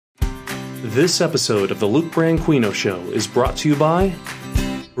This episode of the Luke Branquinho Show is brought to you by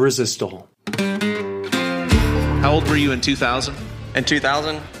Resistol. How old were you in 2000? In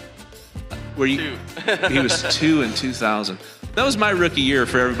 2000? Were you? 2. He was 2 in 2000. That was my rookie year,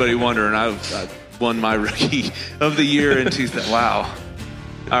 for everybody wondering. I won my rookie of the year in 2000. Wow.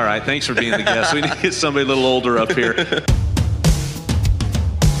 All right, thanks for being the guest. We need to get somebody a little older up here.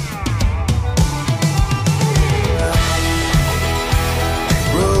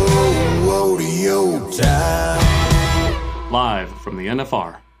 Live from the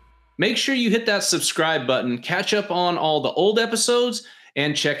NFR. Make sure you hit that subscribe button, catch up on all the old episodes,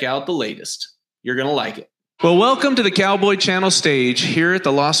 and check out the latest. You're going to like it. Well, welcome to the Cowboy Channel stage here at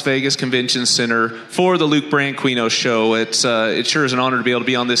the Las Vegas Convention Center for the Luke Branquinho Show. It sure is an honor to be able to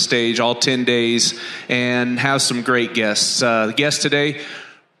be on this stage all 10 days and have some great guests. The guest today,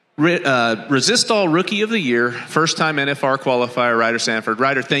 Resistol Rookie of the Year, first-time NFR qualifier, Ryder Sanford.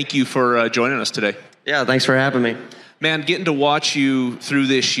 Ryder, thank you for joining us today. Yeah, thanks for having me. Man, getting to watch you through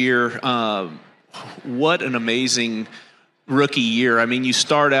this year, what an amazing rookie year. I mean, you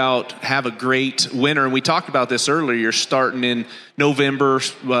start out, have a great winter, and we talked about this earlier. You're starting in November,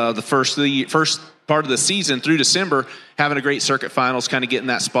 the first part of the season through December, having a great circuit finals, kind of getting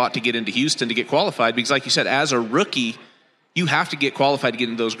that spot to get into Houston to get qualified. Because like you said, as a rookie, you have to get qualified to get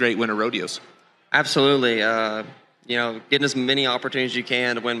into those great winter rodeos. Absolutely. Getting as many opportunities as you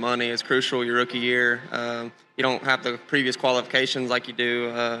can to win money is crucial your rookie year. You don't have the previous qualifications like you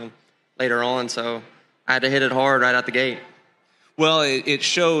do later on, so I had to hit it hard right out the gate. Well, it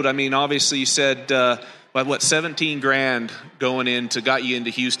showed. I mean, obviously you said, 17 grand going got you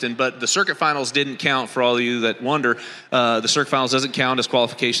into Houston, but the circuit finals didn't count for all of you that wonder. The circuit finals doesn't count as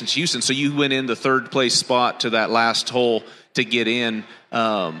qualifications to Houston, so you went in the third place spot to that last hole to get in.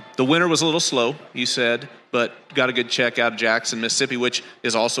 The winter was a little slow, you said, but got a good check out of Jackson, Mississippi, which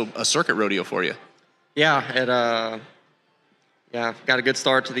is also a circuit rodeo for you. Yeah, got a good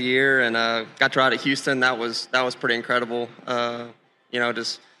start to the year and got to ride at Houston. That was pretty incredible.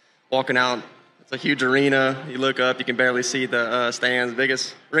 Just walking out, it's a huge arena. You look up, you can barely see the stands.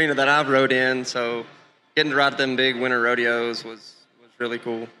 Biggest arena that I've rode in. So getting to ride them big winter rodeos was really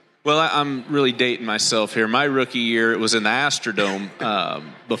cool. Well, I'm really dating myself here. My rookie year, it was in the Astrodome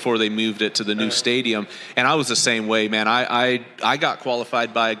before they moved it to the new stadium, and I was the same way, man. I got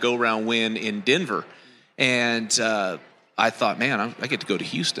qualified by a go-round win in Denver, and I thought, man, I get to go to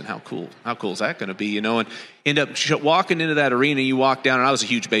Houston. How cool is that going to be, And end up walking into that arena. You walk down, and I was a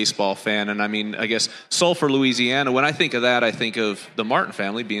huge baseball fan, and I mean, I guess Sulphur, Louisiana. When I think of that, I think of the Martin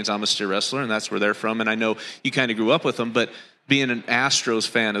family, being I'm a steer wrestler, and that's where they're from. And I know you kind of grew up with them, but being an Astros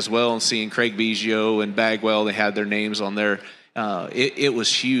fan as well and seeing Craig Biggio and Bagwell, they had their names on there. It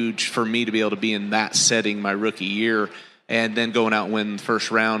was huge for me to be able to be in that setting my rookie year and then going out and win the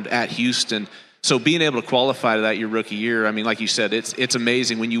first round at Houston. So being able to qualify to that your rookie year, I mean, like you said, it's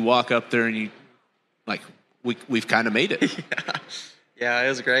amazing when you walk up there and you, like, we've kind of made it. Yeah, it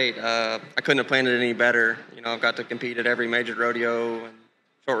was great. I couldn't have planned it any better. I've got to compete at every major rodeo and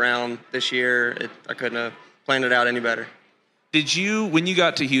short round this year. I couldn't have planned it out any better. Did you, when you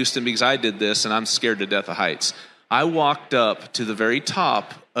got to Houston, because I did this and I'm scared to death of heights, I walked up to the very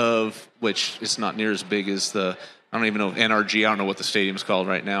top of, which it's not near as big as I don't even know, NRG, I don't know what the stadium's called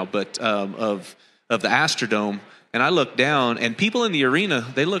right now, but of the Astrodome, and I looked down, and people in the arena,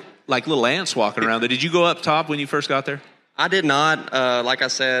 they looked like little ants walking around there. Did you go up top when you first got there? I did not. Like I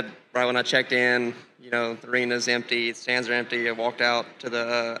said, right when I checked in, the arena's empty, the stands are empty. I walked out to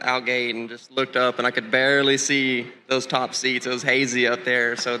the out gate and just looked up, and I could barely see those top seats. It was hazy up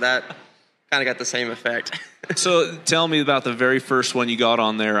there, so that kind of got the same effect. So tell me about the very first one you got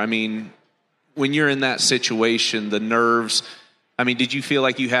on there. I mean, when you're in that situation, the nerves, I mean, did you feel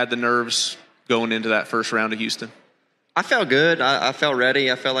like you had the nerves going into that first round of Houston? I felt good. I felt ready.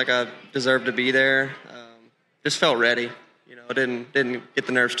 I felt like I deserved to be there. Just felt ready. I didn't get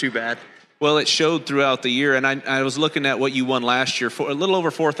the nerves too bad. Well, it showed throughout the year, and I was looking at what you won last year, for a little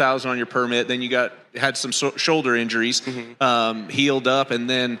over $4,000 on your permit. Then you had some shoulder injuries, healed up, and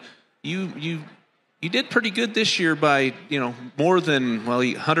then you did pretty good this year by more than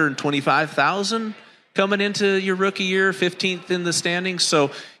 $125,000 coming into your rookie year, 15th in the standings. So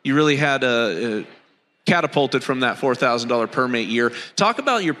you really had catapulted from that $4,000 permit year. Talk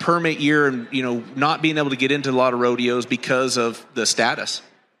about your permit year and not being able to get into a lot of rodeos because of the status.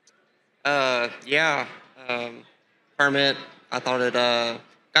 Permit. I thought it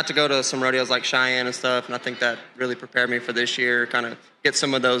got to go to some rodeos like Cheyenne and stuff, and I think that really prepared me for this year, kind of get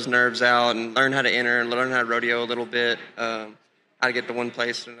some of those nerves out and learn how to enter and learn how to rodeo a little bit, how to get to one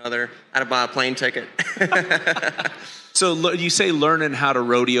place to another, how to buy a plane ticket. So you say learning how to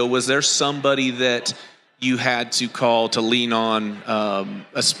rodeo. Was there somebody that you had to call to lean on?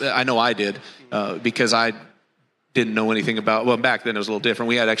 I know I did because I didn't know anything about. Well, back then it was a little different.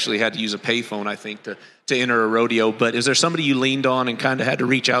 We actually had to use a payphone, I think, to enter a rodeo. But is there somebody you leaned on and kind of had to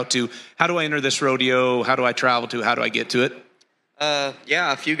reach out to? How do I enter this rodeo? How do I travel to? How do I get to it?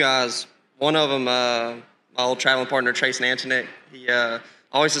 Yeah, a few guys. One of them, my old traveling partner, Trace Nantonik. He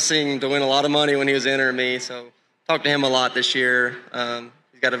always was seeing to win a lot of money when he was entering me. So talked to him a lot this year.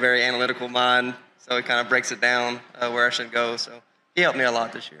 He's got a very analytical mind, so he kind of breaks it down where I should go. So he helped me a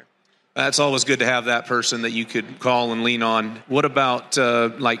lot this year. That's always good to have that person that you could call and lean on. What about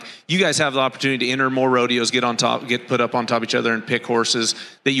like you guys have the opportunity to enter more rodeos, get put up on top of each other, and pick horses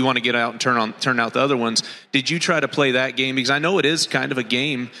that you want to get out and turn out the other ones. Did you try to play that game? Because I know it is kind of a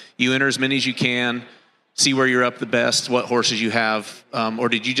game. You enter as many as you can, see where you're up the best, what horses you have, or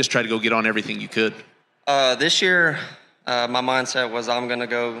did you just try to go get on everything you could? This year, my mindset was I'm going to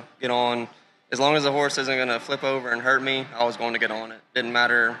go get on. As long as the horse isn't going to flip over and hurt me, I was going to get on it. Didn't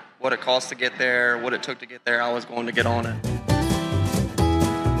matter what it cost to get there, what it took to get there, I was going to get on it.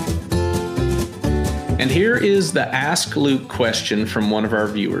 And here is the Ask Luke question from one of our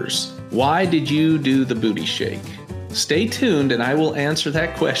viewers. Why did you do the booty shake? Stay tuned and I will answer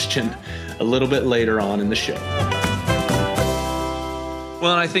that question a little bit later on in the show.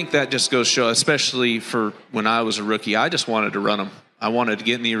 Well, and I think that just goes to show, especially for when I was a rookie, I just wanted to run them. I wanted to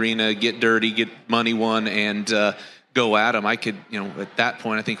get in the arena, get dirty, get money won, and go at them. I could, at that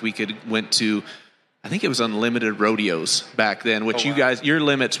point, I think we went to, I think it was unlimited rodeos back then, which you guys, your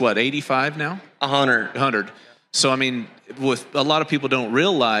limit's what, 85 now? 100. So, I mean, with a lot of people don't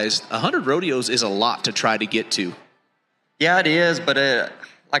realize 100 rodeos is a lot to try to get to. Yeah, it is, but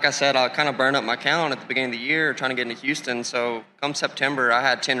like I said, I kind of burned up my count at the beginning of the year trying to get into Houston. So come September, I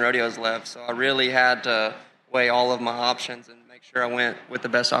had 10 rodeos left. So I really had to weigh all of my options and make sure I went with the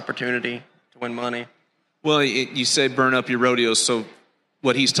best opportunity to win money. Well, you say burn up your rodeos. So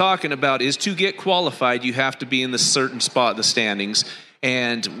what he's talking about is to get qualified, you have to be in the certain spot in the standings.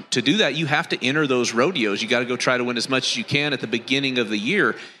 And to do that, you have to enter those rodeos. You got to go try to win as much as you can at the beginning of the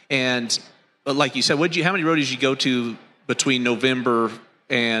year. And like you said, how many rodeos did you go to between November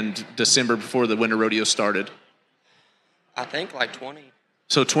and December before the winter rodeo started? I think like 20.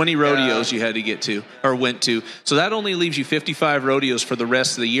 So 20 rodeos you had to get to or went to. So that only leaves you 55 rodeos for the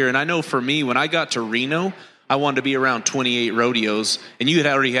rest of the year. And I know for me, when I got to Reno, I wanted to be around 28 rodeos. And you had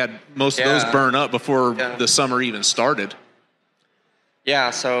already had most of those burn up before the summer even started.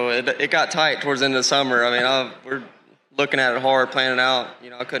 Yeah, so it got tight towards the end of the summer. I mean, we're looking at it hard, planning out.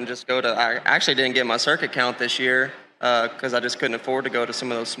 I couldn't just go to – I actually didn't get my circuit count this year because I just couldn't afford to go to some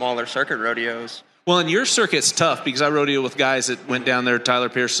of those smaller circuit rodeos. Well, and your circuit's tough because I rodeo with guys that went down there, Tyler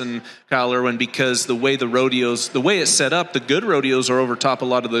Pearson, Kyle Irwin, because the way it's set up, the good rodeos are over top a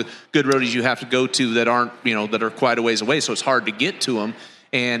lot of the good rodeos you have to go to that aren't, that are quite a ways away, so it's hard to get to them.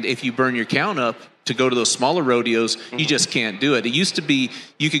 And if you burn your count up to go to those smaller rodeos, you just can't do it. It used to be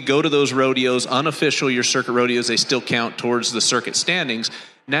you could go to those rodeos, unofficial, your circuit rodeos, they still count towards the circuit standings.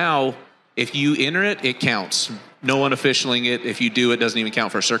 Now, if you enter it, it counts. No unofficialing it. If you do, it doesn't even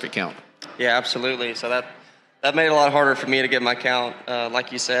count for a circuit count. Yeah, absolutely. So that made it a lot harder for me to get my count.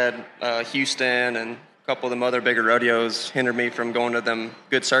 Like you said, Houston and a couple of them other bigger rodeos hindered me from going to them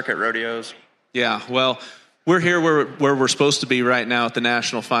good circuit rodeos. Yeah, well, we're here where we're supposed to be right now at the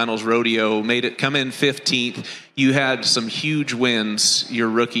National Finals Rodeo. Made it come in 15th. You had some huge wins your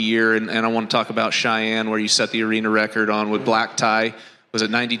rookie year, and I want to talk about Cheyenne, where you set the arena record on with black tie. Was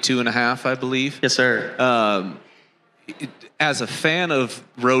it 92.5, I believe? Yes, sir. As a fan of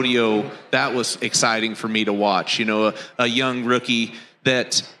rodeo, that was exciting for me to watch. A young rookie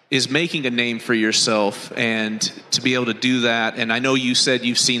that is making a name for yourself, and to be able to do that. And I know you said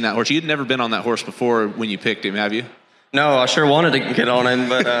you've seen that horse. You'd never been on that horse before when you picked him, have you? No, I sure wanted to get on him,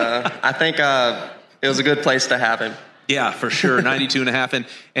 but I think it was a good place to have him. Yeah, for sure, 92.5.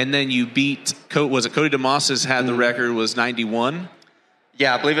 And then you beat, was it Cody DeMoss's had the record, was 91?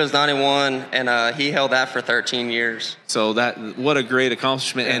 Yeah, I believe it was 91, and he held that for 13 years. So what a great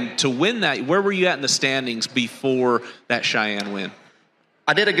accomplishment. Yeah. And to win that, where were you at in the standings before that Cheyenne win?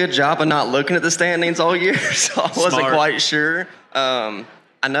 I did a good job of not looking at the standings all year, so I wasn't quite sure. I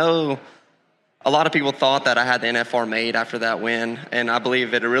know a lot of people thought that I had the NFR made after that win, and I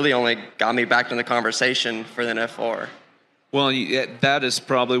believe it really only got me back in the conversation for the NFR. Well, that is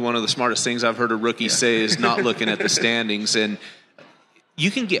probably one of the smartest things I've heard a rookie say is not looking at the standings. And you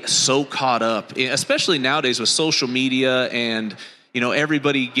can get so caught up, especially nowadays with social media and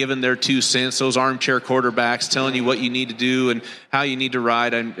everybody giving their 2 cents, those armchair quarterbacks telling you what you need to do and how you need to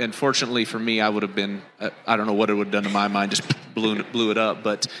ride. And fortunately for me, I would have been, I don't know what it would have done to my mind, just blew it up.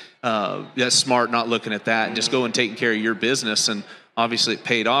 But that's smart, not looking at that and just going and taking care of your business. And obviously it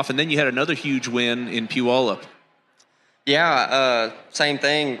paid off. And then you had another huge win in Puyallup. Yeah, same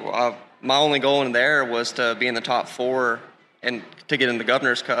thing. My only goal in there was to be in the top 4 and to get in the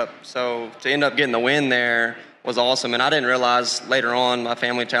Governor's Cup. So to end up getting the win there was awesome. And I didn't realize later on, my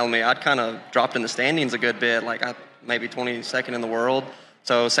family telling me I'd kind of dropped in the standings a good bit, like I maybe 22nd in the world.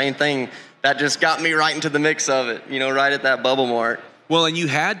 So same thing. That just got me right into the mix of it, right at that bubble mark. Well, and you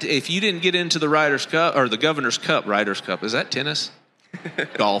had to, if you didn't get into the Ryder's Cup or the Governor's Cup, Ryder's Cup, is that tennis?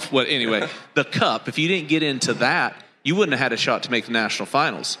 Golf. Well, anyway, the Cup, if you didn't get into that, you wouldn't have had a shot to make the national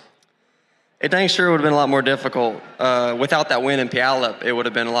finals. It dang sure would have been a lot more difficult. Without that win in Puyallup, it would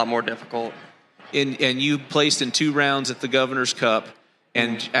have been a lot more difficult. And you placed in 2 rounds at the Governor's Cup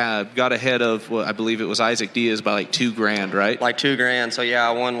and got ahead of, I believe it was Isaac Diaz by like $2,000, right? Like $2,000. So yeah,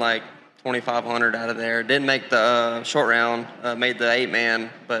 I won like 2,500 out of there. Didn't make the short round, made the 8-man,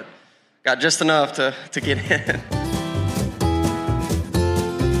 but got just enough to get in.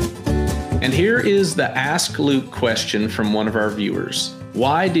 And here is the Ask Luke question from one of our viewers.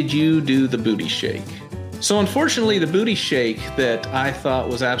 Why did you do the booty shake? So unfortunately, the booty shake that I thought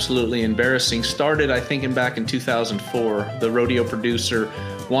was absolutely embarrassing started, I think, back in 2004. The rodeo producer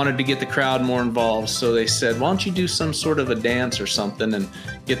wanted to get the crowd more involved, so they said, why don't you do some sort of a dance or something and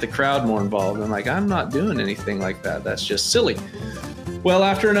get the crowd more involved? And I'm not doing anything like that. That's just silly. Well,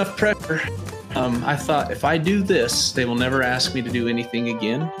 after enough pressure, I thought, if I do this, they will never ask me to do anything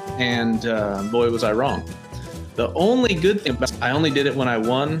again. And boy, was I wrong. The only good thing about it, I only did it when I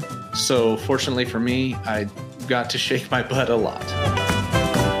won. So fortunately for me, I got to shake my butt a lot.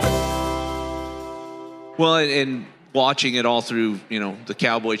 Well, and watching it all through, the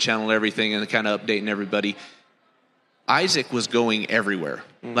Cowboy Channel, everything, and kind of updating everybody, Isaac was going everywhere.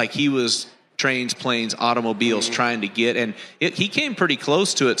 Like he was trains, planes, automobiles trying to get, and he came pretty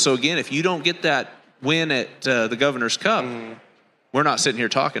close to it. So again, if you don't get that win at the Governor's Cup, we're not sitting here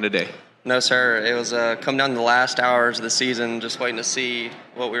talking today. No, sir. It was come down to the last hours of the season, just waiting to see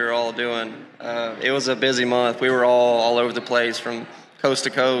what we were all doing. It was a busy month. We were all over the place, from coast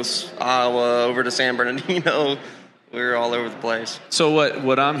to coast, Iowa, over to San Bernardino. We were all over the place. So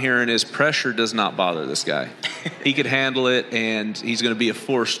what I'm hearing is pressure does not bother this guy. He could handle it, and he's going to be a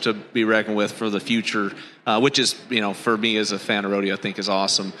force to be reckoned with for the future, which is, for me as a fan of rodeo, I think is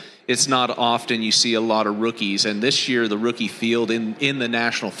awesome. It's not often you see a lot of rookies, and this year the rookie field in the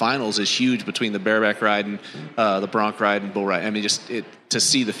national finals is huge between the bareback riding, the bronc ride, and bull ride. I mean, to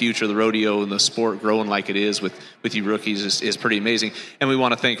see the future of the rodeo and the sport growing like it is with you rookies is pretty amazing. And we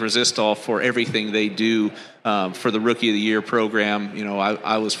want to thank Resistol for everything they do for the Rookie of the Year program.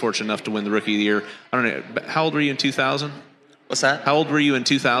 I was fortunate enough to win the Rookie of the Year. I don't know, how old were you in 2000? What's that? How old were you in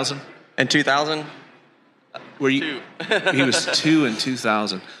 2000? In 2000? Were you? 2. He was 2 in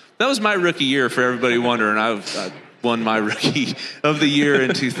 2000. That was my rookie year, for everybody wondering. I won my Rookie of the Year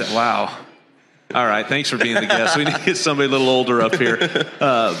in 2000. Wow. All right, thanks for being the guest. We need to get somebody a little older up here.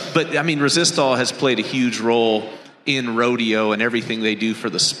 But, I mean, Resistol has played a huge role in rodeo and everything they do for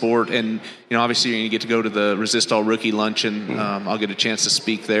the sport. And, obviously you're going to get to go to the Resistol Rookie Luncheon. I'll get a chance to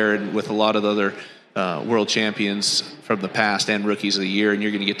speak there and with a lot of the other world champions from the past and Rookies of the Year, and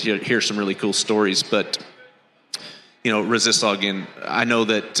you're going to get to hear some really cool stories. But Resistol, again, I know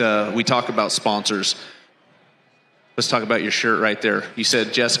that we talk about sponsors. Let's talk about your shirt right there. You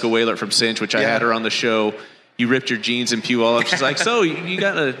said Jessica Whalert from Cinch, which I had her on the show. You ripped your jeans in Puyallup. She's like, so you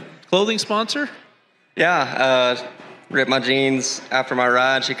got a clothing sponsor? Yeah, ripped my jeans after my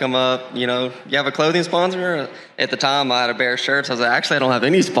ride. She come up, you have a clothing sponsor? At the time, I had a pair of shirts. I was like, actually, I don't have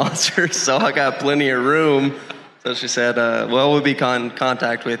any sponsors, so I got plenty of room. So she said, well, we'll be in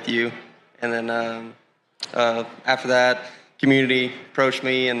contact with you. And then after that, community approached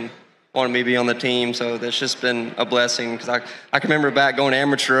me and wanted me to be on the team. So that's just been a blessing, because I can remember back going to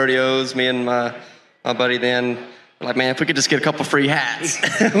amateur rodeos, me and my buddy then, like, man, if we could just get a couple free hats,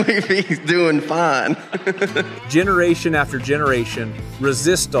 we'd be doing fine. Generation after generation,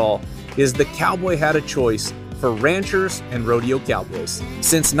 Resistol is the cowboy hat of choice for ranchers and rodeo cowboys.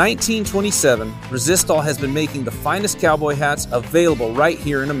 Since 1927, Resistol has been making the finest cowboy hats available right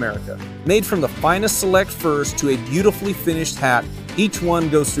here in America. Made from the finest select furs to a beautifully finished hat, each one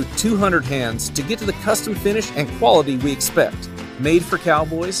goes through 200 hands to get to the custom finish and quality we expect. Made for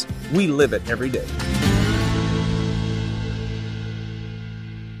cowboys, we live it every day.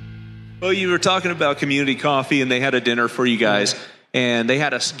 Well, you were talking about community coffee, and they had a dinner for you guys, and they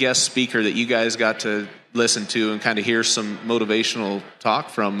had a guest speaker that you guys got to listen to and kind of hear some motivational talk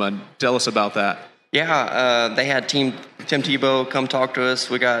from. Tell us about that. Yeah, they had Tim Tebow come talk to us.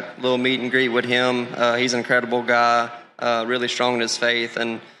 We got a little meet and greet with him. He's an incredible guy, really strong in his faith,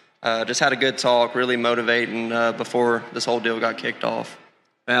 and just had a good talk, really motivating before this whole deal got kicked off.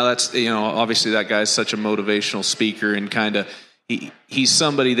 Now that's, obviously that guy's such a motivational speaker, and kind of he's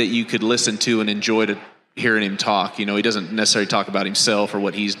somebody that you could listen to and enjoy hearing him talk. He doesn't necessarily talk about himself or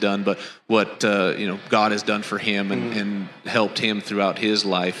what he's done, but what God has done for him and helped him throughout his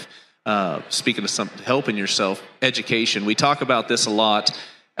life. Speaking of helping yourself, education. We talk about this a lot.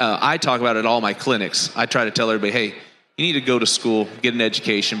 I talk about it at all my clinics. I try to tell everybody, hey, you need to go to school, get an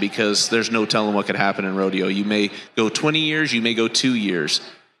education, because there's no telling what could happen in rodeo. You may go 20 years, you may go 2 years.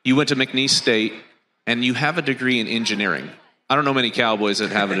 You went to McNeese State, and you have a degree in engineering. I don't know many cowboys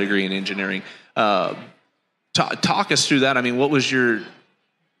that have a degree in engineering. Talk us through that. I mean, what was to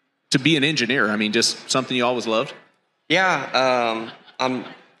be an engineer? I mean, just something you always loved? Yeah, I'm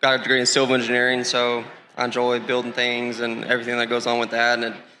got a degree in civil engineering, so I enjoy building things and everything that goes on with that.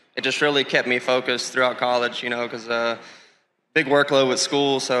 And it just really kept me focused throughout college, because big workload with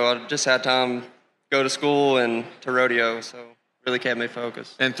school, so I just had time to go to school and to rodeo, so really kept me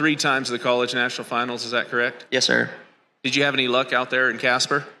focused. And 3 times the college national finals, is that correct? Yes, sir. Did you have any luck out there in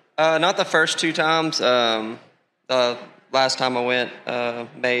Casper? Not the first 2 times. The last time I went,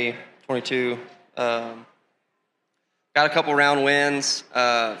 May 22, got a couple round wins,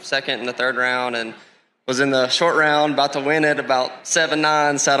 second and the third round, and was in the short round, about to win it, about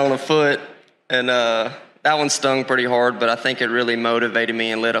 7-9, sat on a foot, and that one stung pretty hard, but I think it really motivated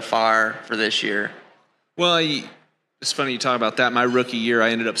me and lit a fire for this year. Well, it's funny you talk about that. My rookie year, I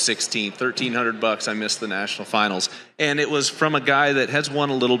ended up 16th, $1,300. I missed the national finals, and it was from a guy that has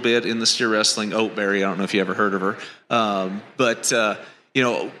won a little bit in the steer wrestling, Oatberry. I don't know if you ever heard of her, but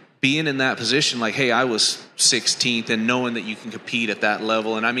being in that position, like, hey, I was 16th, and knowing that you can compete at that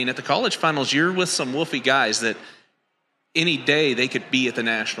level. And I mean, at the college finals, you're with some woofy guys that any day they could be at the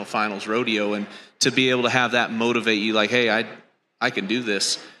national finals rodeo, and to be able to have that motivate you, like, hey, I can do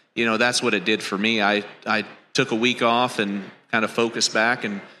this. That's what it did for me. I took a week off and kind of focused back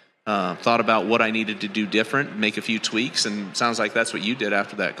and thought about what I needed to do different, make a few tweaks, and it sounds like that's what you did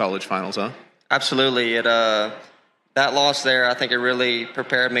after that college finals, huh? Absolutely. That loss there, I think it really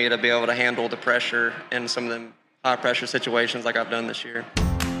prepared me to be able to handle the pressure in some of them high-pressure situations like I've done this year.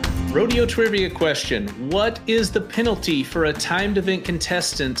 Rodeo trivia question. What is the penalty for a timed event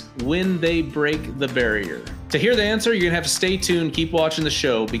contestant when they break the barrier? To hear the answer, you're going to have to stay tuned, keep watching the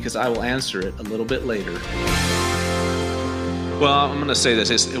show, because I will answer it a little bit later. Well, I'm going to say this.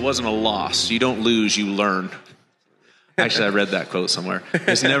 It wasn't a loss. You don't lose, you learn. Actually, I read that quote somewhere.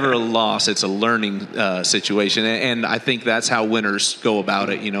 It's never a loss. It's a learning situation. And I think that's how winners go about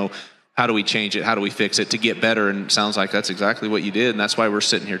it. How do we change it? How do we fix it to get better? And it sounds like that's exactly what you did. And that's why we're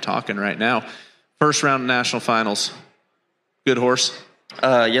sitting here talking right now. First round of national finals. Good horse?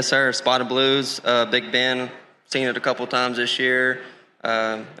 Yes, sir. Spotted Blues, Big Ben. Seen it a couple times this year.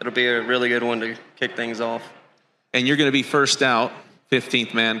 It'll be a really good one to kick things off. And you're going to be first out,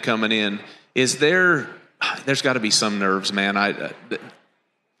 15th man coming in. There's got to be some nerves, man.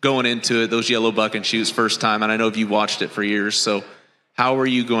 Going into it, those yellow buck and shoots first time, and I know you've watched it for years, so how are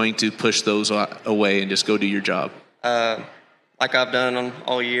you going to push those away and just go do your job? Like I've done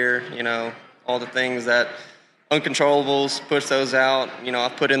all year, all the things that uncontrollables, push those out.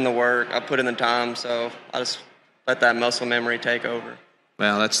 I've put in the work, I've put in the time, so I just let that muscle memory take over.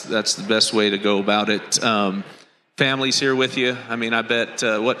 Well, that's the best way to go about it. Families here with you. I mean, I bet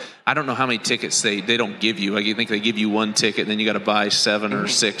I don't know how many tickets they don't give you. I think they give you 1 ticket, and then you got to buy 7 or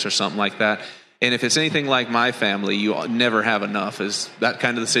 6 or something like that. And if it's anything like my family, you never have enough. Is that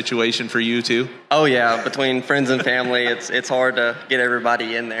kind of the situation for you too? Oh yeah, between friends and family, it's hard to get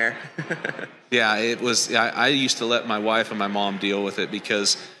everybody in there. Yeah, it was. I used to let my wife and my mom deal with it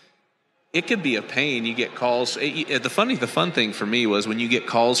because it could be a pain. You get calls. The fun thing for me was when you get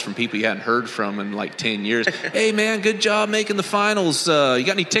calls from people you hadn't heard from in like 10 years. Hey, man, good job making the finals. You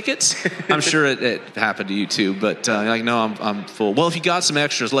got any tickets? I'm sure it happened to you too. But like, no, I'm full. Well, if you got some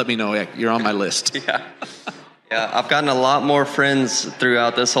extras, let me know. You're on my list. Yeah. Yeah, I've gotten a lot more friends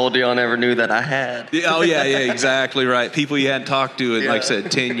throughout this whole deal I never knew that I had. Oh, yeah, exactly right. People you hadn't talked to in, like I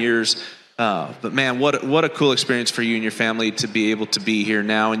said, 10 years. But man, what a cool experience for you and your family to be able to be here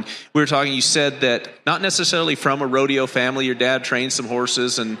now. And we were talking, you said that not necessarily from a rodeo family, your dad trained some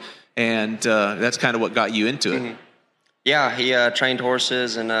horses and that's kind of what got you into it. Mm-hmm. Yeah, he trained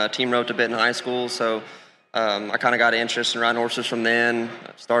horses and team roped a bit in high school. So I kind of got an interest in riding horses from then.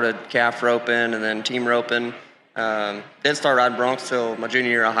 Started calf roping and then team roping. Didn't start riding broncs till my junior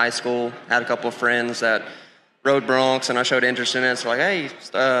year of high school. Had a couple of friends that rode broncs, and I showed interest in it. So like, hey,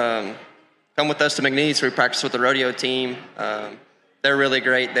 come with us to McNeese. We practice with the rodeo team. They're really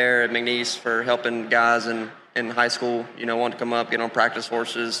great there at McNeese for helping guys in high school, want to come up, get on practice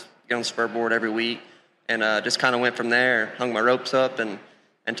horses, get on the spur board every week, and just kind of went from there, hung my ropes up, and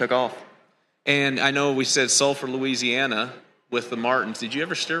took off. And I know we said Sulphur, Louisiana with the Martins. Did you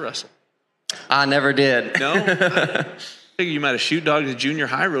ever steer wrestle? I never did. No? I figure you might have shoot dogged at junior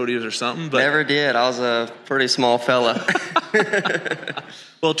high rodeos or something. But never did. I was a pretty small fella.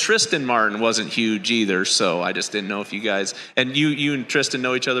 Well, Tristan Martin wasn't huge either, so I just didn't know if you guys – and you and Tristan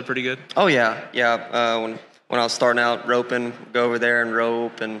know each other pretty good? Oh, yeah. Yeah. When I was starting out roping, go over there and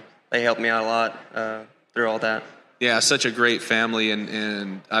rope, and they helped me out a lot through all that. Yeah, such a great family,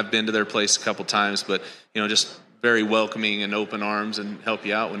 and I've been to their place a couple times, but, just very welcoming and open arms and help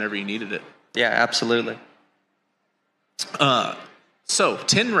you out whenever you needed it. Yeah, absolutely. So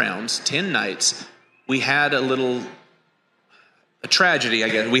 10 rounds, 10 nights. We had a tragedy, I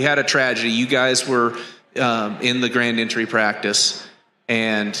guess. We had a tragedy. You guys were in the grand entry practice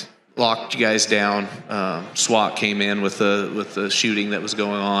and locked you guys down. SWAT came in with the shooting that was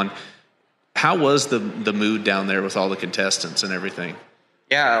going on. How was the mood down there with all the contestants and everything?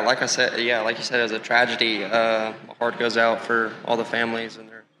 Yeah, like you said, it was a tragedy. My heart goes out for all the families and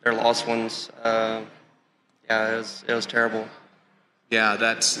their lost ones. It was terrible. Yeah,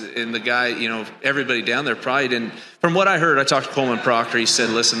 and the guy, everybody down there probably didn't. From what I heard, I talked to Coleman Proctor. He said,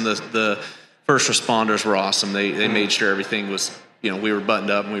 listen, the first responders were awesome. They made sure everything was, we were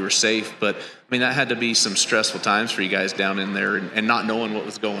buttoned up and we were safe. But, that had to be some stressful times for you guys down in there and not knowing what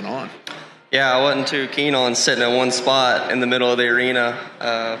was going on. Yeah, I wasn't too keen on sitting at one spot in the middle of the arena.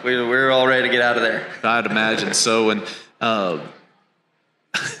 We were all ready to get out of there. I'd imagine so. And I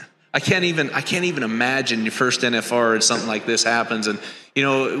can't even imagine your first NFR and something like this happens. And,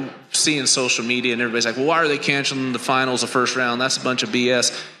 seeing social media and everybody's like, well, why are they canceling the finals, the first round? That's a bunch of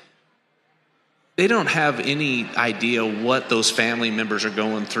BS. They don't have any idea what those family members are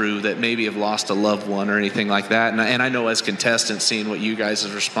going through that maybe have lost a loved one or anything like that. And I know as contestants, seeing what you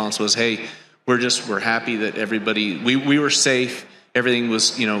guys' response was, hey, we're happy that everybody, we were safe. Everything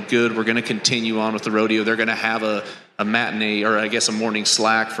was, good. We're going to continue on with the rodeo. They're going to have a matinee, or I guess a morning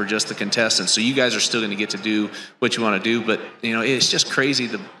slack for just the contestants. So you guys are still going to get to do what you want to do. But, it's just crazy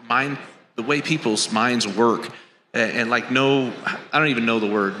the way people's minds work. And I don't even know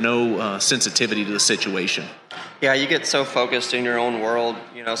the word, no sensitivity to the situation. Yeah, you get so focused in your own world.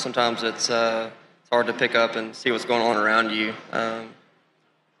 Sometimes it's hard to pick up and see what's going on around you.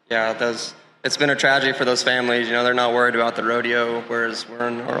 It's been a tragedy for those families. They're not worried about the rodeo, whereas we're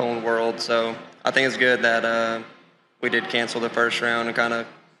in our own world. So I think it's good that we did cancel the first round and kind of,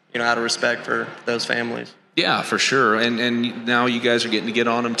 out of respect for those families. Yeah, for sure. And now you guys are getting to get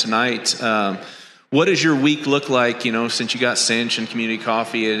on them tonight. What does your week look like, since you got Cinch and Community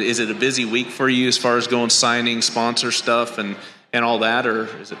Coffee? Is it a busy week for you as far as going signing, sponsor stuff and all that, or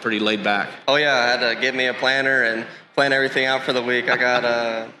is it pretty laid back? Oh, yeah. I had to get me a planner and plan everything out for the week. I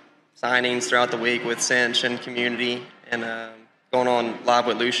got signings throughout the week with Cinch and Community and going on live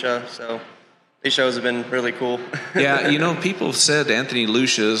with Lucia. So these shows have been really cool. Yeah, people said Anthony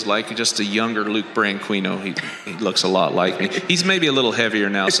Lucia is like just a younger Luke Branquinho. He looks a lot like me. He's maybe a little heavier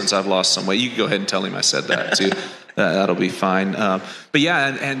now since I've lost some weight. You can go ahead and tell him I said that too. That'll be fine. But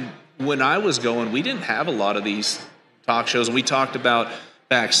yeah, and when I was going, we didn't have a lot of these talk shows. And we talked about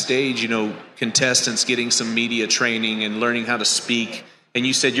backstage, contestants getting some media training and learning how to speak. And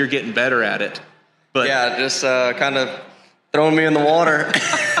you said you're getting better at it. But yeah, just kind of throwing me in the water.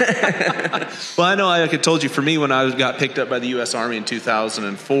 Well, I know, like I told you, for me, when I got picked up by the U.S. Army in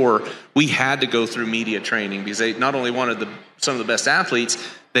 2004, we had to go through media training because they not only wanted some of the best athletes,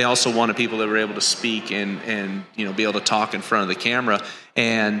 they also wanted people that were able to speak and be able to talk in front of the camera.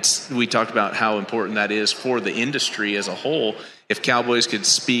 And we talked about how important that is for the industry as a whole. If cowboys could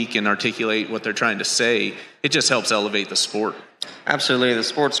speak and articulate what they're trying to say, it just helps elevate the sport. Absolutely. The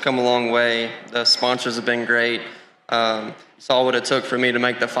sport's come a long way. The sponsors have been great. Saw what it took for me to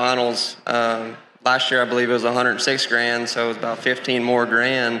make the finals. Last year, I believe it was $106,000, so it was about 15 more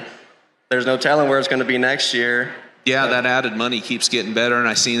grand. There's no telling where it's going to be next year. Yeah, that added money keeps getting better, and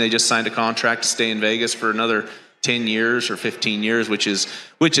I seen they just signed a contract to stay in Vegas for another 10 years or 15 years, which is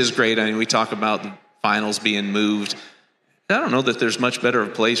great. I mean, we talk about the finals being moved. I don't know that there's much better of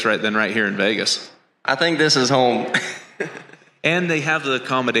a place than right here in Vegas. I think this is home. And they have the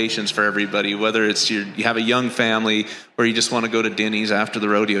accommodations for everybody, whether it's you have a young family or you just want to go to Denny's after the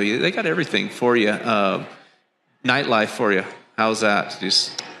rodeo. They got everything for you. Nightlife for you. How's that?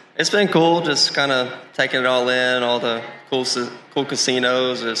 It's It's been cool, just kind of taking it all in, all the cool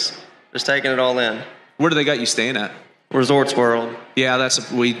casinos, just taking it all in. Where do they got you staying at? Resorts World. Yeah,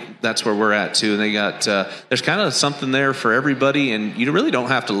 that's where we're at too. And they got there's kind of something there for everybody, and you really don't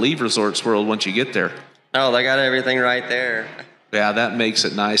have to leave Resorts World once you get there. No, they got everything right there. Yeah, that makes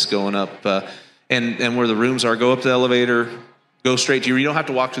it nice going up, and where the rooms are. Go up the elevator, go straight to you. You don't have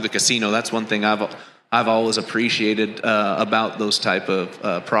to walk to the casino. That's one thing I've always appreciated about those type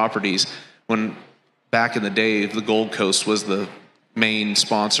of properties. When back in the day, the Gold Coast was the main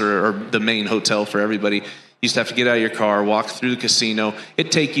sponsor or the main hotel for everybody. You used to have to get out of your car, walk through the casino.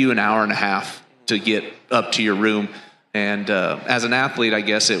 It'd take you an hour and a half to get up to your room. And as an athlete, I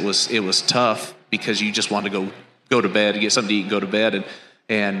guess it was tough because you just want to go to bed, get something to eat, and go to bed.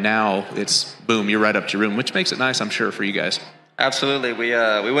 And now it's boom, you're right up to your room, which makes it nice, I'm sure, for you guys. Absolutely. We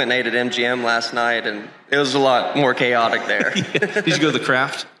went and ate at MGM last night, and it was a lot more chaotic there. Yeah. Did you go to the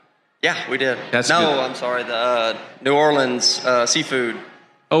Craft? Yeah, we did. That's good. I'm sorry, the New Orleans seafood.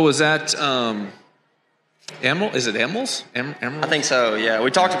 Oh, was that Emerald? Is it Emerald's? Emerald? I think so, yeah.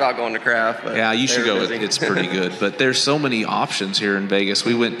 We talked about going to Craft. But yeah, you should go. busy. It's pretty good. But there's so many options here in Vegas.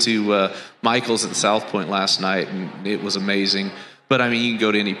 We went to Michael's at the South Point last night, and it was amazing. But, I mean, you can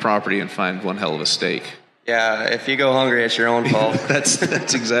go to any property and find one hell of a steak. Yeah, if you go hungry, it's your own fault.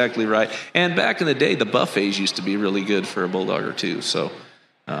 That's exactly right. And back in the day, the buffets used to be really good for a bulldog or two. So,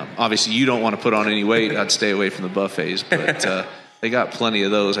 obviously, you don't want to put on any weight. I'd stay away from the buffets. But they got plenty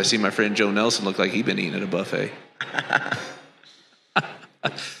of those. I see my friend Joe Nelson look like he'd been eating at a buffet.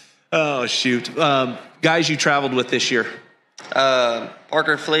 Oh, shoot. Guys you traveled with this year?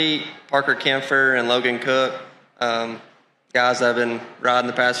 Parker Fleet, Parker Kempfer, and Logan Cook. Guys that I've been riding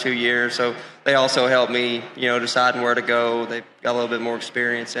the past few years. So they also helped me, deciding where to go. They've got a little bit more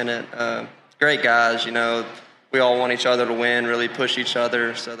experience in it. Great guys, we all want each other to win, really push each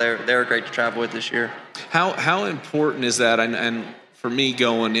other. So they're great to travel with this year. How important is that? And for me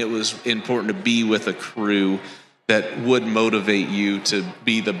going, it was important to be with a crew that would motivate you to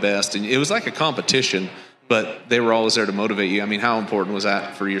be the best. And it was like a competition, but they were always there to motivate you. I mean, how important was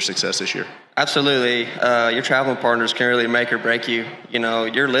that for your success this year? Absolutely. Your traveling partners can really make or break you.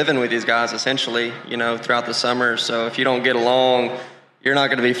 You're living with these guys essentially, throughout the summer. So if you don't get along, you're not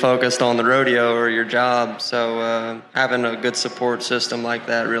going to be focused on the rodeo or your job. So having a good support system like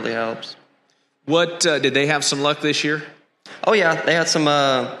that really helps. What did they have some luck this year? Oh yeah, they had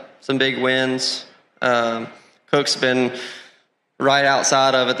some big wins. Cook's been right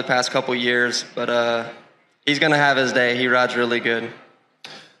outside of it the past couple years, but he's going to have his day. He rides really good.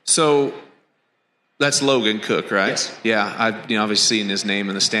 So that's Logan Cook, right? Yes. Yeah, I've obviously seen his name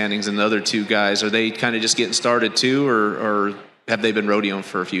in the standings, and the other two guys, are they kind of just getting started too, or have they been rodeoing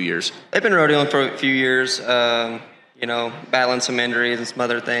for a few years? They've been rodeoing for a few years, battling some injuries and some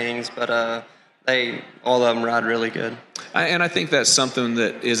other things, but all of them ride really good. And I think that's something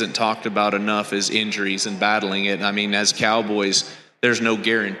that isn't talked about enough is injuries and battling it. I mean, as cowboys, there's no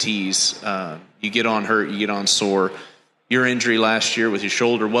guarantees. You get on hurt, you get on sore. Your injury last year with your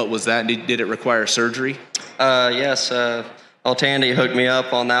shoulder, what was that? Did it require surgery? Yes. Tandy hooked me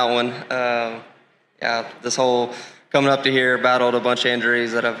up on that one. This whole coming up to here, battled a bunch of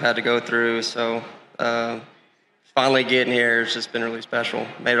injuries that I've had to go through. So finally getting here has just been really special.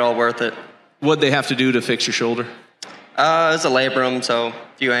 Made it all worth it. What'd they have to do to fix your shoulder? It's a labrum, so a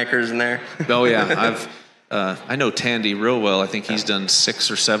few anchors in there. Oh, yeah. I know Tandy real well. I think he's done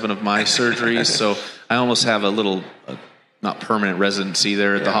 6 or 7 of my surgeries, so I almost have a little... not permanent residency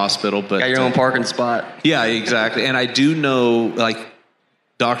there at the hospital, but... Got your own parking spot. Yeah, exactly. And I do know,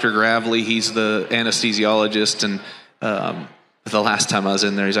 Dr. Gravely, he's the anesthesiologist, and the last time I was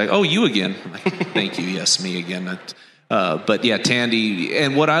in there, he's like, "Oh, you again?" I'm like, "Thank you, yes, me again." But yeah, Tandy,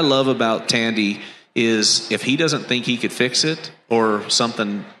 and what I love about Tandy is if he doesn't think he could fix it or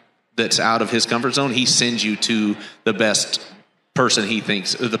something that's out of his comfort zone, he sends you to the best person he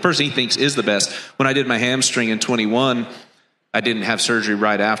thinks is the best. When I did my hamstring in 21, I didn't have surgery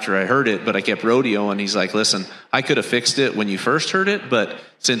right after I heard it, but I kept rodeoing. He's like, "Listen, I could have fixed it when you first heard it, but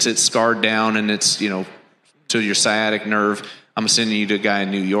since it's scarred down and it's, to your sciatic nerve, I'm sending you to a guy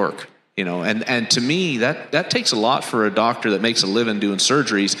in New York." And to me, that takes a lot for a doctor that makes a living doing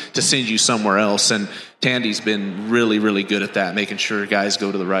surgeries to send you somewhere else. And Tandy's been really, really good at that, making sure guys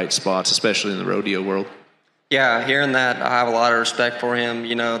go to the right spots, especially in the rodeo world. Yeah, hearing that, I have a lot of respect for him.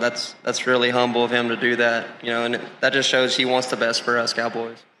 That's really humble of him to do that. And that just shows he wants the best for us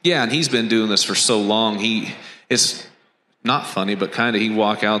Cowboys. Yeah, and he's been doing this for so long. It's not funny, but kind of, he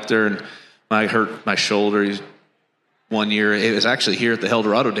walk out there and I hurt my shoulder. One year, it was actually here at the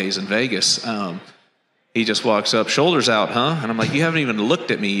Eldorado Days in Vegas. he just walks up, shoulders out, huh? And I'm like, you haven't even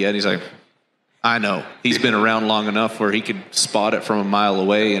looked at me yet. He's like, I know. He's been around long enough where he could spot it from a mile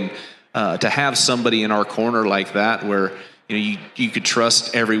away. And to have somebody in our corner like that, where you could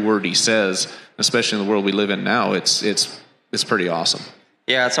trust every word he says, especially in the world we live in now, it's pretty awesome.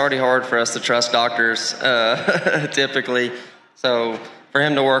 Yeah, it's already hard for us to trust doctors typically. So for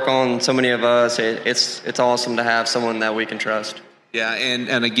him to work on so many of us, it's awesome to have someone that we can trust. Yeah,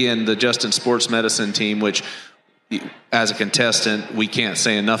 and again, the Justin Sports Medicine team, which as a contestant, we can't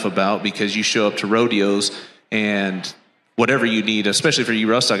say enough about, because you show up to rodeos and whatever you need, especially for you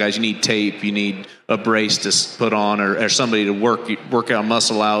Rustall guys, you need tape, you need a brace to put on, or somebody to work out,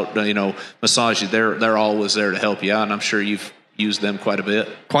 muscle out, massage you. They're always there to help you out, and I'm sure you've used them quite a bit.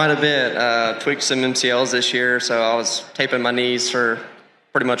 Quite a bit. Tweaked some MCLs this year, so I was taping my knees for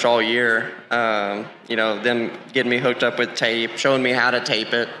pretty much all year. Them getting me hooked up with tape, showing me how to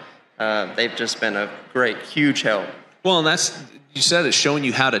tape it. They've just been a great, huge help. Well, and you said it's showing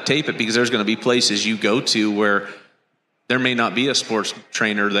you how to tape it, because there's going to be places you go to where there may not be a sports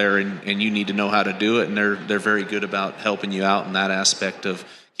trainer there, and you need to know how to do it, and they're very good about helping you out in that aspect of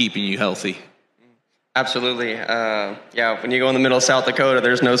keeping you healthy. Absolutely. When you go in the middle of South Dakota,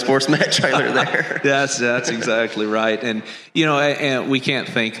 there's no sports med trailer there. That's exactly right. And, and we can't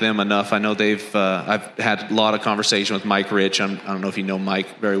thank them enough. I know I've had a lot of conversation with Mike Rich. I don't know if you know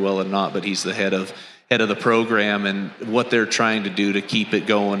Mike very well or not, but he's the head of the program, and what they're trying to do to keep it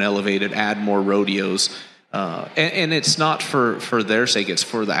going, elevate it, add more rodeos. And it's not for their sake, it's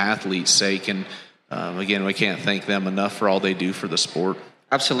for the athletes' sake. And again, we can't thank them enough for all they do for the sport.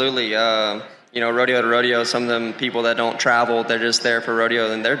 Absolutely. Rodeo to rodeo, some of them people that don't travel, they're just there for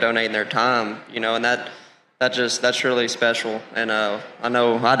rodeo, and they're donating their time, and that's really special. And I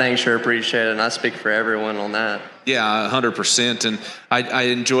know I dang sure appreciate it, and I speak for everyone on that. Yeah, 100%. And I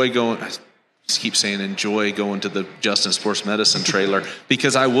enjoy going. I just keep saying enjoy going to the Justin Sports Medicine trailer,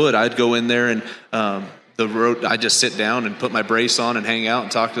 because I'd go in there and I just sit down and put my brace on and hang out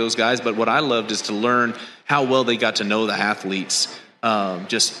and talk to those guys. But what I loved is to learn how well they got to know the athletes.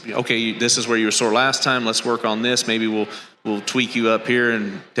 This is where you were sore last time. Let's work on this. Maybe we'll tweak you up here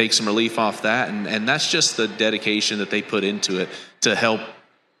and take some relief off that. And that's just the dedication that they put into it to help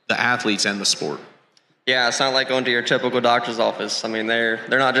the athletes and the sport. Yeah, it's not like going to your typical doctor's office. I mean, they're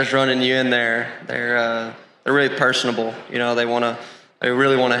not just running you in there. They're really personable. They really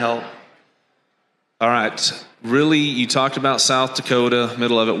want to help. All right. Really, you talked about South Dakota,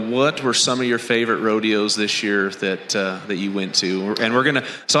 middle of it. What were some of your favorite rodeos this year that you went to? And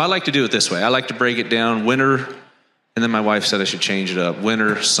so I like to do it this way. I like to break it down winter, and then my wife said I should change it up.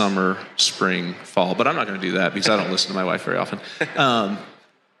 Winter, summer, spring, fall. But I'm not going to do that because I don't listen to my wife very often.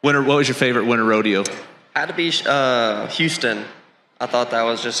 Winter. What was your favorite winter rodeo? Had to be Houston. I thought that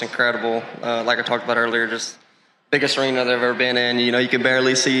was just incredible. Like I talked about earlier, just biggest arena I've ever been in. You can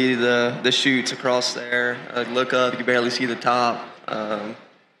barely see the chutes across there. Look up, you can barely see the top. That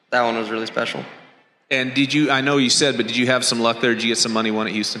one was really special. And I know you said, but did you have some luck there? Did you get some money won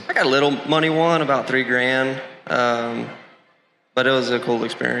at Houston? I got a little money won, about $3,000. But it was a cool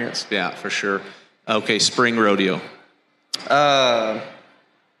experience. Yeah, for sure. Okay, spring rodeo.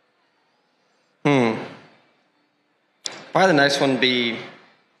 Probably the next one would be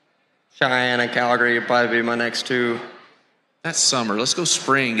Cheyenne and Calgary would probably be my next two. That's summer. Let's go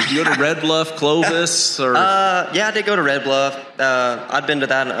spring. Did you go to Red Bluff, Clovis, or? Yeah, I did go to Red Bluff. I'd been to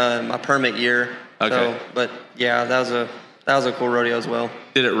that my permit year. Okay. So, but yeah, that was a cool rodeo as well.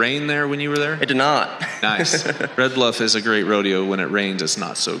 Did it rain there when you were there? It did not. Nice. Red Bluff is a great rodeo. When it rains, it's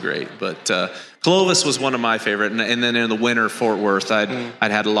not so great. But Clovis was one of my favorite. And then in the winter, Fort Worth, I'd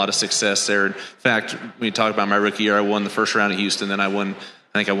had a lot of success there. In fact, when you talk about my rookie year, I won the first round at Houston. Then I won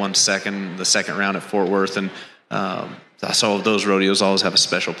the second round at Fort Worth. And so those rodeos always have a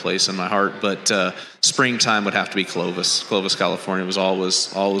special place in my heart. But springtime would have to be Clovis. Clovis, California was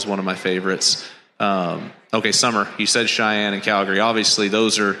always one of my favorites. Okay, summer. You said Cheyenne and Calgary. Obviously,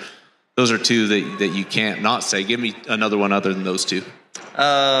 those are two that you can't not say. Give me another one other than those two.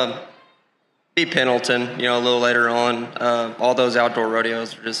 Be Pendleton. A little later on. All those outdoor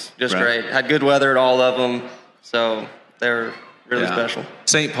rodeos are just right. Great. Had good weather at all of them, so they're really special.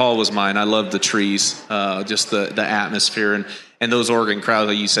 St. Paul was mine. I loved the trees, just the atmosphere, and those Oregon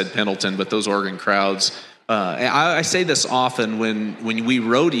crowds. You said Pendleton, but those Oregon crowds. I say this often when we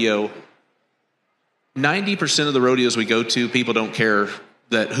rodeo. 90% of the rodeos we go to, people don't care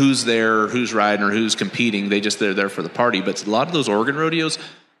that who's there, who's riding, or who's competing. They're there for the party. But a lot of those Oregon rodeos,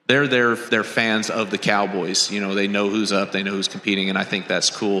 they're fans of the Cowboys. They know who's up, they know who's competing, and I think that's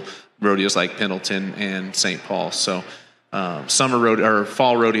cool. Rodeos like Pendleton and St. Paul. So summer rodeo or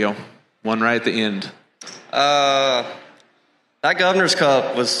fall rodeo, one right at the end. That Governor's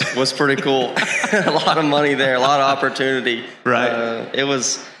Cup was pretty cool. A lot of money there, a lot of opportunity. Right.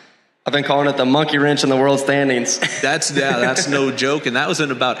 I've been calling it the monkey wrench in the world standings. That's no joke, and that was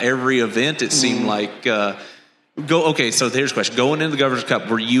in about every event. It seemed like. Okay, so here's a question: going into the Governor's Cup,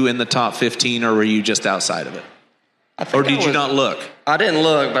 were you in the top 15, or were you just outside of it, or did you not look? I didn't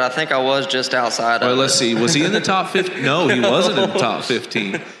look, but I think I was just outside. Well, let's see. Was he in the top 15? No, he wasn't in the top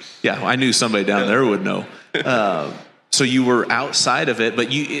 15. Yeah, I knew somebody down there would know. So you were outside of it,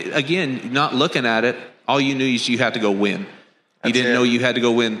 but you, again, not looking at it, all you knew is you had to go win. You didn't know you had to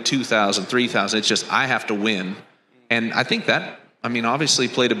go win 2,000, 3,000. It's just, I have to win. And I think that, obviously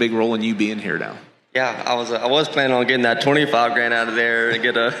played a big role in you being here now. Yeah, I was planning on getting that 25 grand out of there and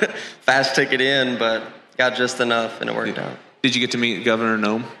get a fast ticket in, but got just enough and it worked out. Did you get to meet Governor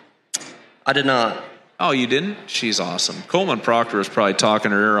Nome? I did not. Oh, you didn't? She's awesome. Coleman Proctor was probably talking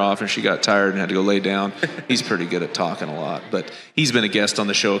her ear off, and she got tired and had to go lay down. He's pretty good at talking a lot, but he's been a guest on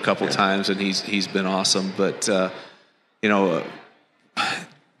the show a couple times, and he's been awesome. But the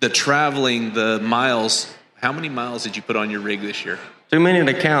traveling, the miles. How many miles did you put on your rig this year? Too many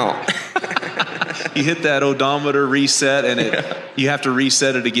to count. You hit that odometer reset, and you have to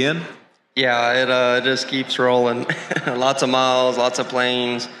reset it again. Yeah, it just keeps rolling. Lots of miles, lots of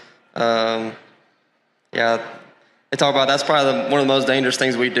planes. Yeah, they talk about that's probably one of the most dangerous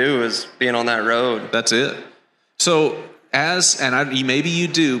things we do is being on that road. That's it. So maybe you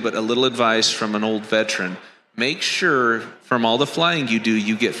do, but a little advice from an old veteran: make sure from all the flying you do,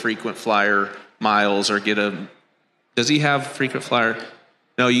 you get frequent flyer miles or does he have frequent flyer?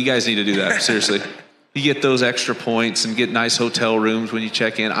 No, you guys need to do that. Seriously. You get those extra points and get nice hotel rooms when you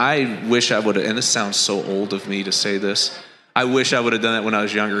check in. I wish I would have, and this sounds so old of me to say this, I wish I would have done that when I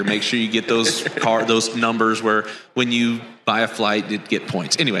was younger. Make sure you get those numbers where when you buy a flight, you get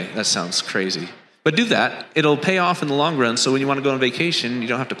points. Anyway, that sounds crazy. But do that. It'll pay off in the long run, so when you want to go on vacation, you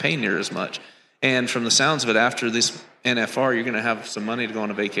don't have to pay near as much. And from the sounds of it, after this NFR, you're going to have some money to go on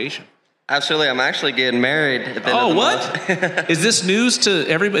a vacation. Absolutely. I'm actually getting married at the end of the month. What? Is this news to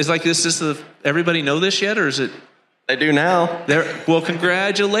everybody? Is like everybody know this yet, or is it? They do now. Well,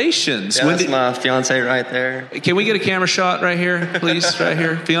 congratulations. Yeah, that's my fiance right there. Can we get a camera shot right here, please? Right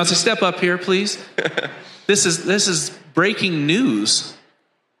here. Fiance, step up here, please. This is breaking news.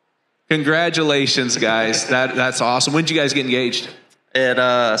 Congratulations, guys. That's awesome. When did you guys get engaged?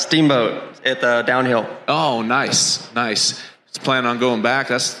 At Steamboat at the downhill. Oh, nice. Plan on going back.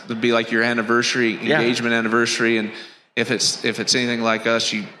 That'd be like your anniversary, engagement anniversary. And if it's anything like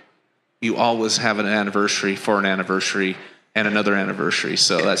us, you always have an anniversary for an anniversary and another anniversary.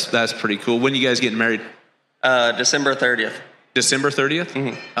 So that's pretty cool. When you guys getting married? December 30th. December 30th?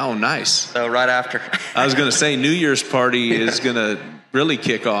 Mm-hmm. Oh, nice. So right after. I was going to say New Year's party is going to really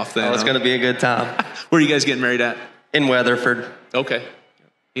kick off then. Oh, it's going to be a good time. Where are you guys getting married at? In Weatherford. Okay.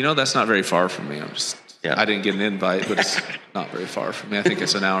 That's not very far from me. I didn't get an invite, but it's not very far from me. I think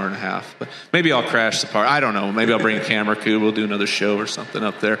it's an hour and a half. But maybe I'll crash the party. I don't know. Maybe I'll bring a camera crew. We'll do another show or something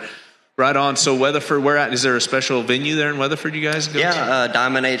up there. Right on. So Weatherford, where at? Is there a special venue there in Weatherford you guys go to?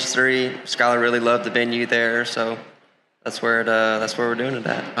 Diamond H3. Skylar really loved the venue there, so that's where we're doing it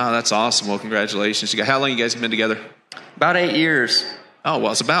at. Oh, that's awesome. Well, congratulations. How long you guys been together? About 8 years. Oh,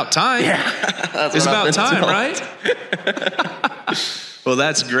 well, it's about time. Yeah. It's about time, right? Well,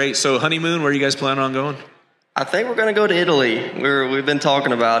 that's great. So honeymoon, where are you guys planning on going? I think we're going to go to Italy. We've been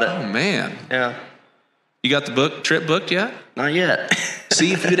talking about it. Oh, man. Yeah. You got the trip booked yet? Not yet.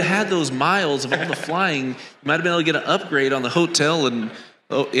 See, if you'd had those miles of all the flying, you might have been able to get an upgrade on the hotel in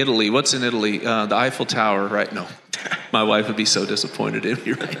Italy. What's in Italy? The Eiffel Tower, right? No. My wife would be so disappointed in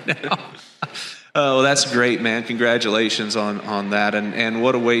me right now. Oh, that's great, man. Congratulations on that. And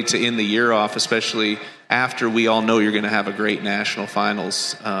what a way to end the year off, especially after we all know you're going to have a great national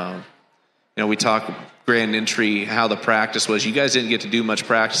finals. We talk grand entry, how the practice was. You guys didn't get to do much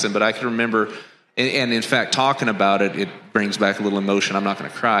practicing, but I can remember, and in fact, talking about it, it brings back a little emotion. I'm not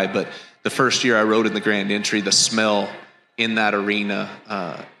going to cry, but the first year I rode in the grand entry, the smell in that arena,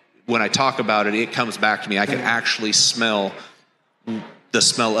 when I talk about it, it comes back to me. I can actually smell the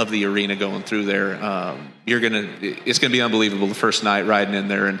smell of the arena going through there. It's going to be unbelievable the first night riding in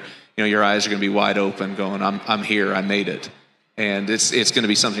there, and your eyes are going to be wide open going, I'm here, I made it. And it's going to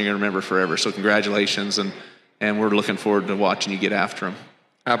be something you're going to remember forever. So congratulations, and we're looking forward to watching you get after them.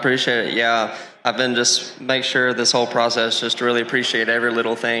 I appreciate it. Yeah, I've been just make sure this whole process just to really appreciate every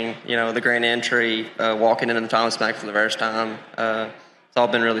little thing. The grand entry, walking into the Thomas Mack for the first time. It's all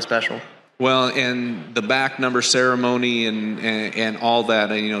been really special. Well, and the back number ceremony and all that,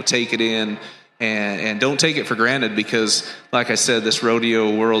 take it in and don't take it for granted, because like I said, this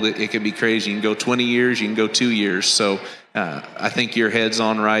rodeo world, it can be crazy. You can go 20 years, you can go 2 years. So I think your head's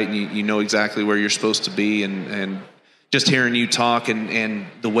on right, and you know exactly where you're supposed to be, and just hearing you talk and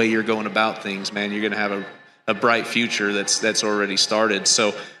the way you're going about things, man, you're going to have a bright future that's already started.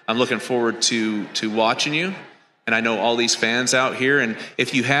 So I'm looking forward to watching you. And I know all these fans out here, and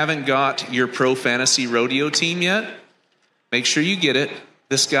if you haven't got your Pro Fantasy Rodeo team yet, make sure you get it.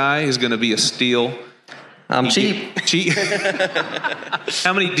 This guy is going to be a steal. I'm cheap. Cheap.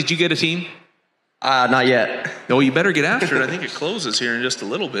 How many did you get a team? Not yet. Oh, you better get after it. I think it closes here in just a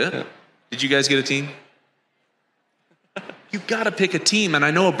little bit. Yeah. Did you guys get a team? You got to pick a team, and I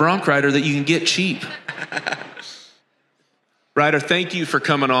know a bronc rider that you can get cheap. Ryder, thank you for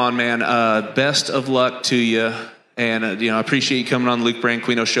coming on, man. Best of luck to you, and I appreciate you coming on the Luke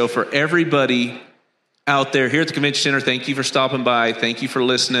Branquinho Show. For everybody out there here at the Convention Center, thank you for stopping by. Thank you for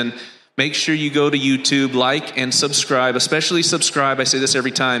listening. Make sure you go to YouTube, like and subscribe. Especially subscribe. I say this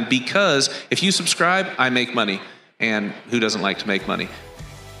every time, because if you subscribe, I make money, and who doesn't like to make money?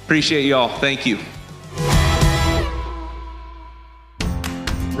 Appreciate y'all. Thank you.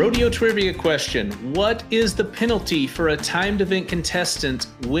 Rodeo trivia question. What is the penalty for a timed event contestant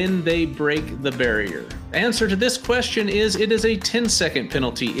when they break the barrier? Answer to this question is it is a 10-second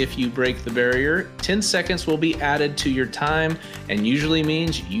penalty if you break the barrier. 10 seconds will be added to your time and usually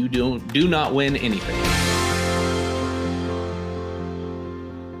means you do not win anything.